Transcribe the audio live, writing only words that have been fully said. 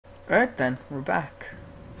Alright then, we're back.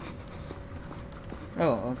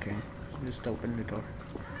 Oh, okay. Just open the door.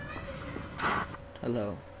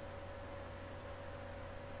 Hello.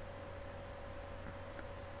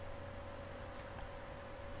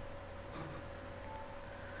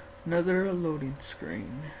 Another loading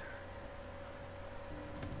screen.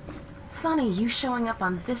 Funny, you showing up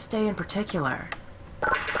on this day in particular.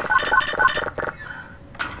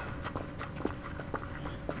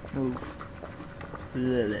 Move.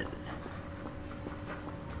 Blah.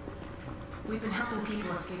 We've been helping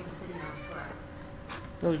people escape the city on foot.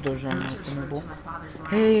 Those doors aren't Hunters returned openable. to my father's land,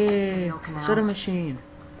 Hey, the old canals. soda machine.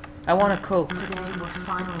 I want a Coke. Today, we're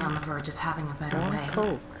finally on the verge of having a better I want way. a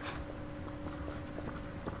Coke.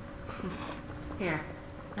 Here,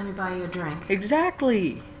 let me buy you a drink.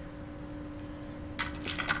 Exactly.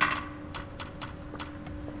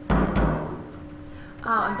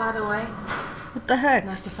 Oh, and by the way, What the heck?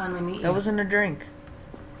 nice to finally meet you. That wasn't a drink.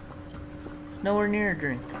 Nowhere near a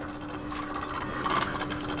drink.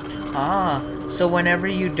 Ah, so whenever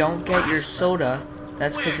you don't get your soda,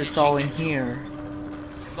 that's because it's all in here.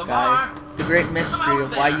 Guys, the great mystery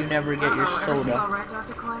of why you never get your Everything all soda. right,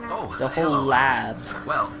 Dr. Kleiner? Oh, The whole hell, lab.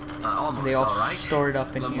 Well, almost They all all right. store it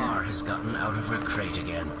up in Lamar here. has gotten out of her crate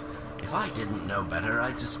again. If I didn't know better,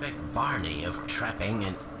 I'd suspect Barney of trapping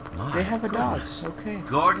and... My They have a dog. goodness. Okay.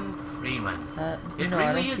 Gordon Freeman. You It know, I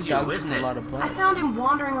really don't is see you, dogs with isn't a it? lot of I blood. found him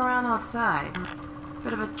wandering around outside.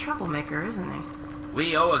 Bit of a troublemaker, isn't he?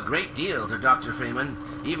 We owe a great deal to Dr. Freeman,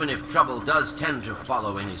 even if trouble does tend to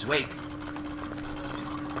follow in his wake.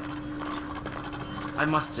 I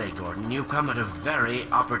must say, Gordon, you come at a very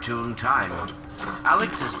opportune time.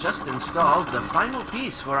 Alex has just installed the final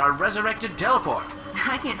piece for our resurrected teleport.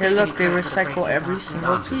 I can't Hey, take look, any they credit for the recycle breakthrough, every Doctor.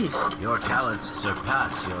 single Nonsense. piece. Your talents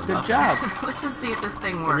surpass your Good luck. job. Let's just see if this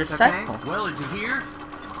thing They works, okay? recycle. Well, is he here?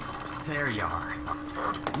 There you are.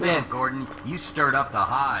 Yeah. Man, Gordon, you stirred up the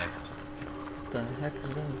hive. What the heck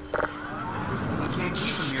is this? We can't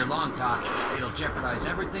keep him here long, Doc. It'll jeopardize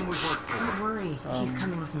everything we've worked for. Don't worry, he's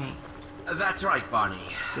coming with me. That's right, Barney.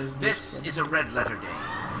 This is a red letter day.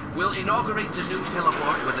 We'll inaugurate the new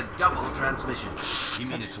teleport with a double transmission. You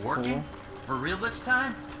mean it's working? For real this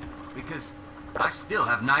time? Because I still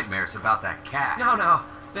have nightmares about that cat. No,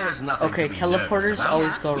 there's nothing Okay, to be teleporters nervous about.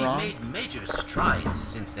 always go We've wrong. made major strides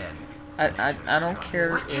since then. I don't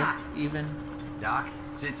care if even... Doc,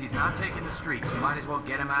 since he's not taking the streets, you might as well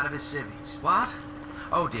get him out of his civvies. What?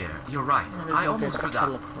 Oh dear, you're right. I almost a forgot.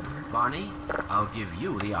 teleporter. Barney, I'll give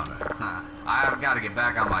you the honor. I've got to get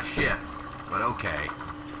back on my shift, but okay.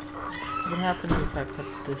 What happens if I put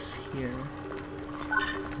this here?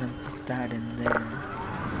 And then put that in there.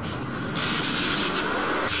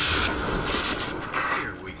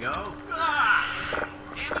 Here we go. Ah!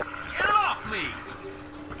 Damn it, get it off me!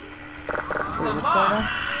 Wait, what's going on?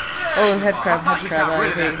 Oh, head crab, head crab. I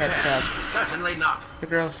hate head crab. Certainly not. The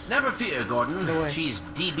gross. Never fear, Gordon. No way. She's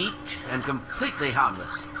debeaked and completely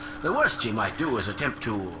harmless. The worst she might do is attempt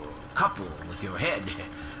to couple with your head.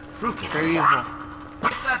 Fruitless. They're evil.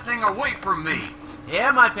 Get that thing away from me!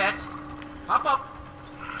 Here, my pet. Hop up.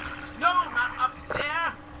 No, not up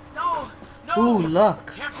there. No, no. Ooh,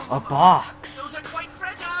 look. Careful, A Lamar. box. Those are quite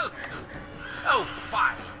fragile. Oh,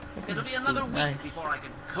 fine. It'll be another week Nice. before I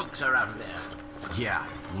can coax her out of there. Yeah,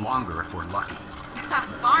 longer if we're lucky.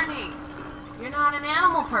 Barney, you're not an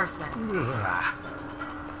animal person. Ugh.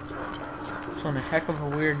 It's one a heck of a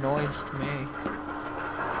weird noise to me.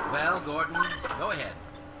 Well, Gordon, go ahead.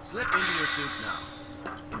 Slip into your suit now.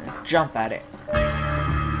 Jump at it.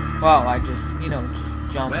 Wow, I just,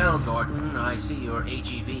 just jump. Well, Gordon, I see your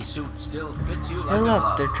HEV suit still fits you like Hey, a look,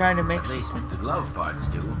 glove. they're trying to make At least something. the glove parts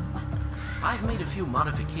do. I've made a few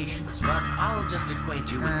modifications, but I'll just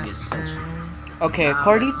acquaint you with the essentials. Okay, Now,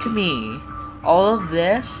 according let's to see. me, all of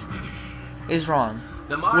this is wrong.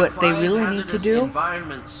 The Mark What they V really need to hazardous do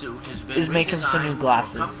environment suit has been is make him some new redesigned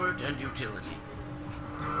glasses. for comfort and utility.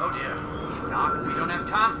 Oh dear. Doc, we don't have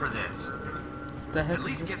time for this. The heck At is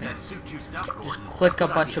least this get thing? that suit juiced up, Gordon. Click a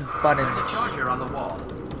Good bunch idea. of buttons. There's a charger on the wall.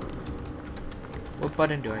 What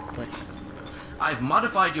button do I click? I've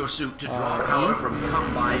modified your suit to draw power E? from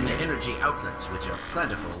combined energy outlets, which are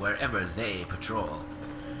plentiful wherever they patrol.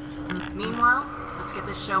 Meanwhile, let's get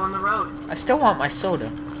this show on the road. I still want my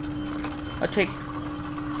soda. I'll take...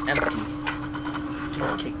 It's empty.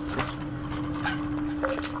 I'll take this one.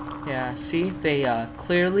 Yeah, see? They,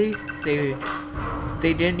 clearly, they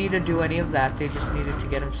didn't need to do any of that. They just needed to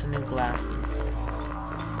get him some new glasses.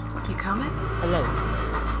 You coming? Hello.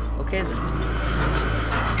 Okay, then.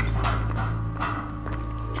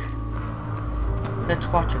 Let's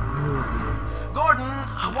watch a movie. Gordon,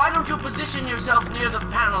 why don't you position yourself near the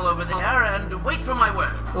panel over there and wait for my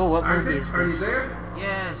word? Oh, what movie is Are you this? there?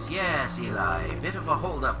 Yes, Eli. Bit of a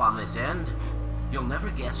holdup on this end. You'll never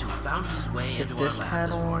guess who found his way Did into our this lab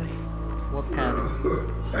this panel? morning. What panel?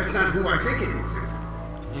 That's not who I think it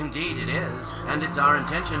is. Indeed it is, and it's our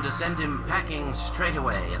intention to send him packing straight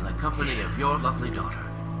away in the company of your lovely daughter.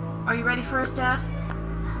 Are you ready for us, Dad?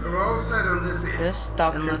 They're all set on this end. This Then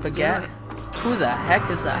Dr. let's do Baguette? it. Who the heck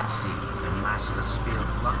is that? Let's see. The massless field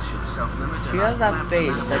flux should self-limit. She has that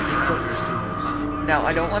face that just looks... Now,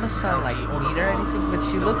 I don't want to sound like mean or anything, but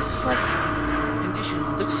she looks like...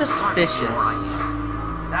 Conditions looks aren't suspicious.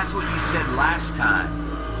 right. That's what you said last time.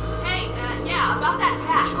 Hey, yeah, about that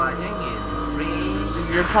cat. Visualizing in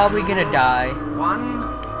 3, You're probably gonna die. 1.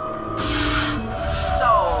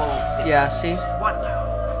 So, Yeah, see? what now?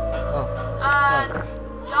 Oh,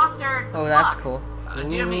 Doctor. oh, that's cool.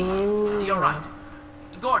 Dear me, Ooh. you're right.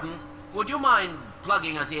 Gordon, would you mind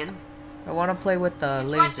plugging us in? I want to play with the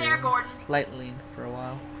It's laser. right there, Gordon. Light lean for a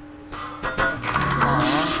while.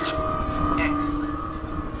 Excellent.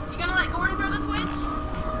 You gonna let Gordon throw the switch?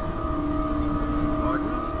 Gordon,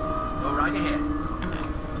 go right ahead.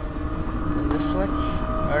 This switch?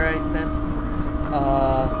 Alright then.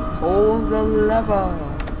 Hold the lever.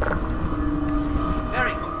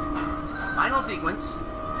 Very good. Final sequence.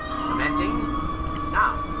 Commencing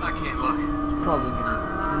now. I can't look. Probably gonna.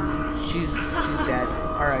 She's dead.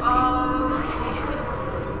 R.I.P.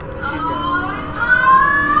 She's dead.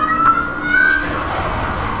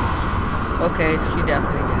 Okay, she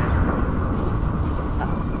definitely did.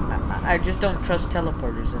 I just don't trust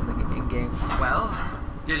teleporters in games. Well,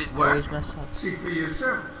 did it They work? always mess up. See for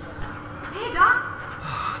yourself. Hey, Doc.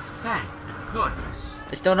 Thank goodness.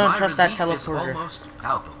 I still don't My trust that relief is teleporter. almost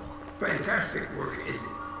palpable. Fantastic work, isn't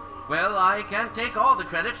it? Well, I can't take all the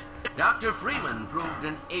credit. Dr. Freeman proved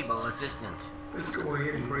an able assistant. Let's go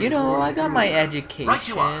ahead and bring You know, Gordon I got through. my education Right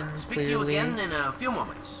you are. Speak to you clearly. again in a few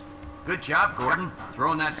moments. Good job, Gordon.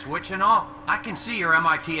 Throwing that switch and all. I can see your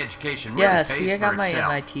MIT education really Yeah, pays see, I for got my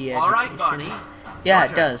itself. MIT All right, education. Barney. Yeah, it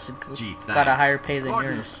Roger. does. Gee, Got a thanks. higher pay than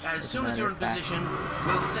Gordon, yours. as a soon as you're in matter of fact. position,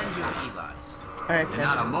 we'll send you to Eli's. Alright And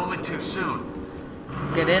not a then. moment too soon.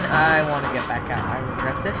 Get in. I want to get back out. I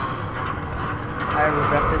regret this. I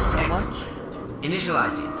regret this so much.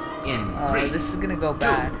 Initializing in 3, This is gonna go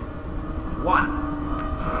bad.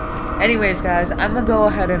 1. Anyways, guys, I'm gonna go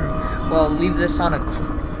ahead and, well, leave this on a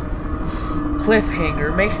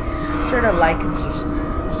cliffhanger. Make sure to like and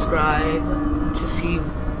subscribe to see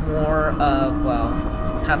more of, well,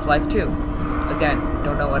 Half-Life 2. Again,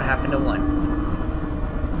 don't know what happened to 1.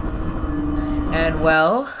 And,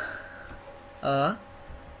 well,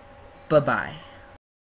 bye-bye.